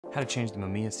How to change the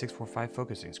Mamiya 645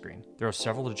 focusing screen. There are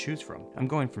several to choose from. I'm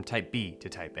going from type B to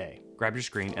type A. Grab your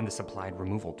screen and the supplied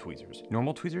removal tweezers.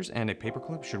 Normal tweezers and a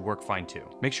paperclip should work fine too.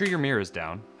 Make sure your mirror is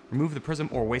down, remove the prism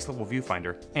or waist level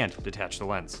viewfinder, and detach the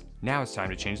lens. Now it's time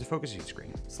to change the focusing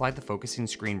screen. Slide the focusing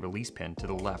screen release pin to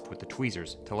the left with the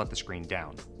tweezers to let the screen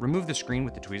down. Remove the screen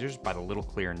with the tweezers by the little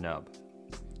clear nub.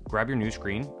 Grab your new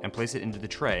screen and place it into the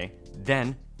tray,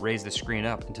 then raise the screen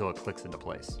up until it clicks into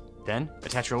place. Then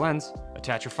attach your lens,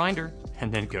 attach your finder,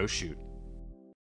 and then go shoot.